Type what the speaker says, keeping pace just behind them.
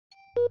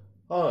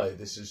Hi,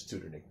 this is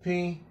Tutor Nick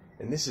P,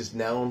 and this is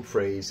noun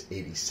phrase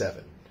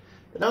 87.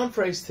 The noun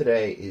phrase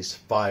today is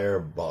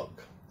firebug.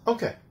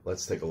 Okay,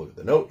 let's take a look at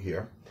the note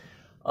here.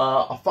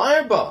 A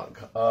firebug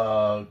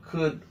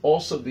could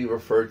also be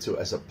referred to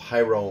as a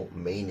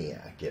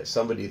pyromaniac. Yeah,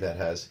 somebody that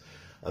has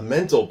a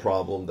mental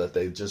problem that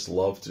they just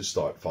love to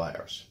start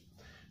fires.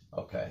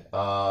 Okay,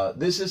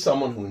 this is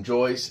someone who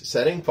enjoys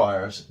setting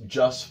fires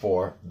just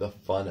for the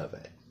fun of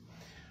it.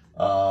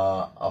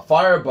 A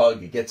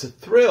firebug gets a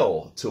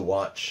thrill to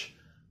watch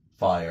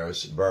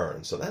fires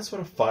burn. So that's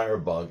what a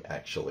firebug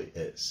actually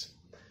is.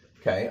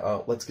 Okay,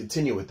 let's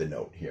continue with the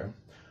note here.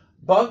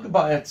 Bug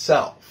by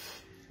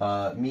itself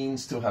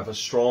means to have a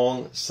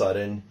strong,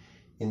 sudden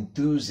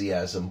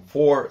enthusiasm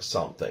for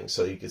something.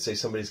 So you could say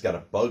somebody's got a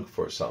bug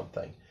for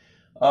something.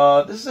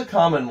 This is a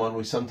common one.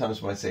 We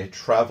sometimes might say a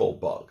travel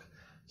bug.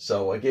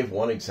 So I gave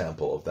one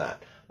example of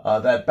that.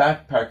 That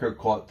backpacker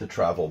caught the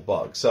travel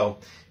bug. So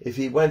if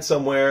he went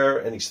somewhere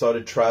and he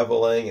started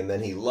traveling and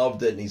then he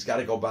loved it and he's got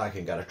to go back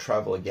and got to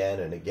travel again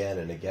and again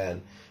and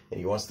again, and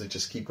he wants to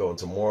just keep going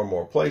to more and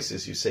more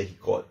places, you say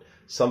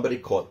somebody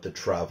caught the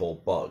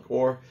travel bug.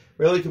 Or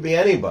really it could be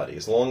anybody,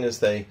 as long as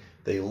they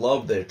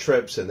love their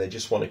trips and they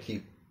just want to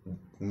keep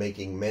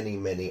making many,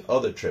 many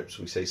other trips.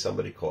 We say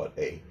somebody caught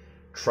a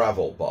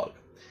travel bug.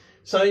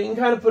 So you can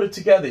kind of put it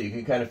together. You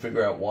can kind of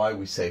figure out why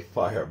we say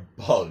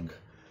firebug.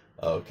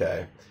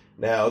 Okay.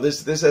 Now,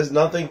 this has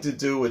nothing to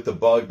do with the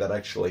bug that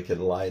actually can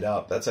light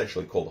up. That's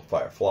actually called a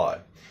firefly.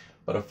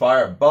 But a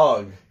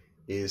firebug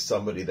is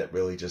somebody that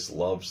really just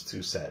loves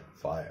to set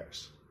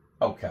fires.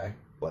 Okay,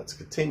 let's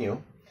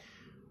continue.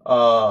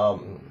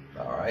 All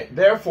right.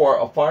 Therefore,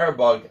 a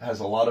firebug has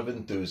a lot of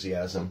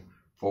enthusiasm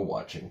for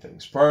watching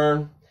things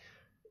burn.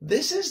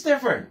 This is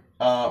different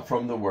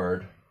from the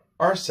word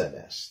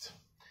arsonist.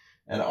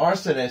 An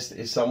arsonist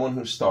is someone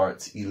who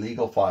starts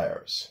illegal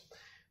fires,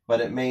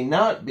 but it may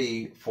not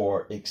be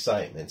for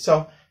excitement.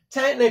 So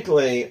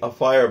technically, a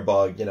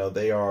firebug,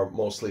 they are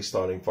mostly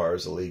starting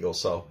fires illegal.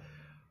 So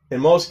in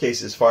most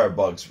cases,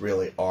 firebugs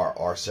really are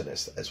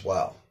arsonists as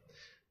well.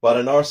 But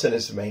an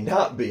arsonist may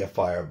not be a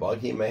firebug.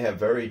 He may have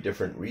very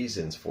different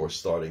reasons for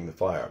starting the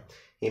fire.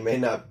 He may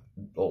not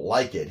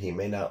like it. He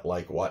may not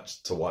like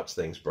to watch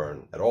things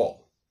burn at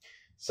all.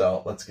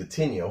 So let's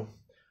continue.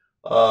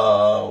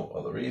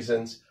 Other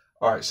reasons.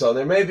 All right, so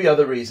there may be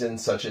other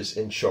reasons such as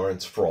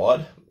insurance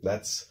fraud.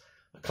 That's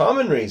a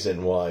common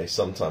reason why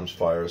sometimes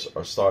fires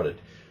are started.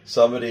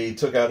 Somebody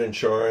took out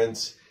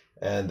insurance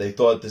and they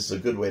thought this is a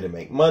good way to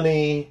make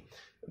money.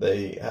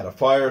 They had a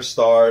fire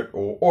start,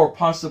 or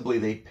possibly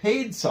they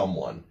paid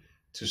someone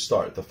to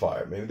start the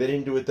fire. Maybe they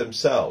didn't do it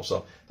themselves.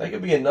 So that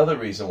could be another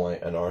reason why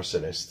an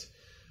arsonist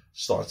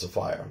starts a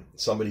fire.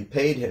 Somebody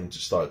paid him to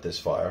start this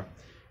fire.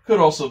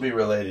 Could also be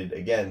related,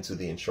 again, to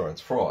the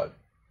insurance fraud.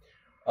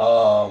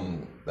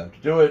 Them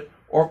to do it,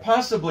 or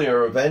possibly a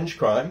revenge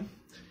crime.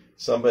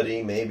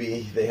 Somebody,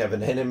 maybe they have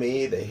an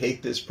enemy, they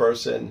hate this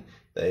person,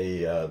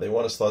 they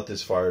want to start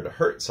this fire to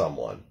hurt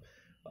someone.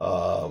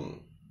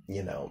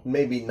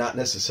 Maybe not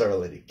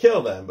necessarily to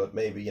kill them, but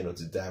maybe,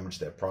 to damage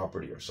their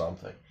property or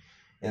something.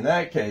 In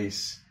that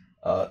case,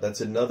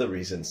 that's another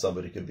reason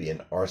somebody could be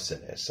an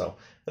arsonist. So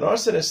an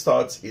arsonist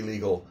starts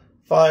illegal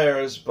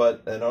fires,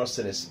 but an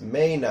arsonist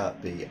may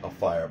not be a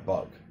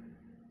firebug.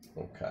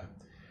 Okay.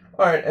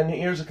 All right, and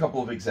here's a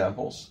couple of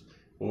examples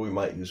what we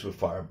might use with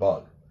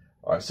firebug.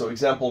 All right, so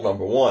example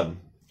number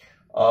one.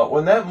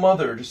 When that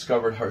mother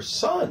discovered her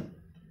son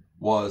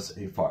was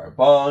a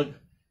firebug,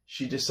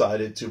 she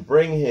decided to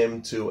bring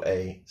him to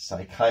a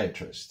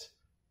psychiatrist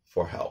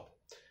for help.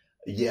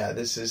 Yeah,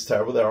 this is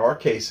terrible. There are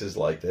cases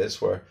like this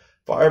where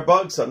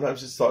firebug,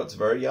 sometimes it starts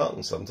very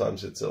young.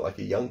 Sometimes it's like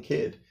a young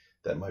kid.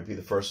 That might be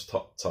the first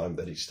time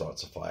that he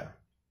starts a fire.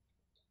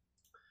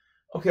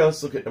 Okay,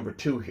 let's look at number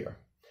two here.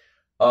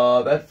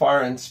 That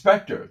fire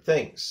inspector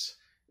thinks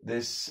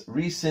this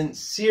recent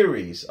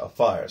series of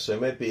fires, so he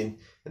might be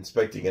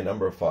inspecting a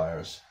number of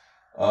fires,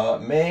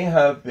 may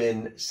have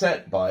been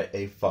set by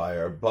a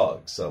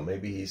firebug. So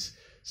maybe he's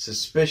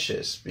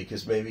suspicious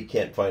because maybe he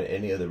can't find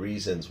any of the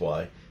reasons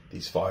why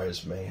these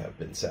fires may have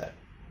been set.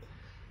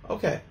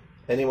 Okay,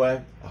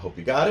 anyway, I hope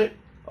you got it.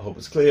 I hope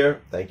it's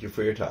clear. Thank you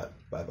for your time.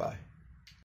 Bye-bye.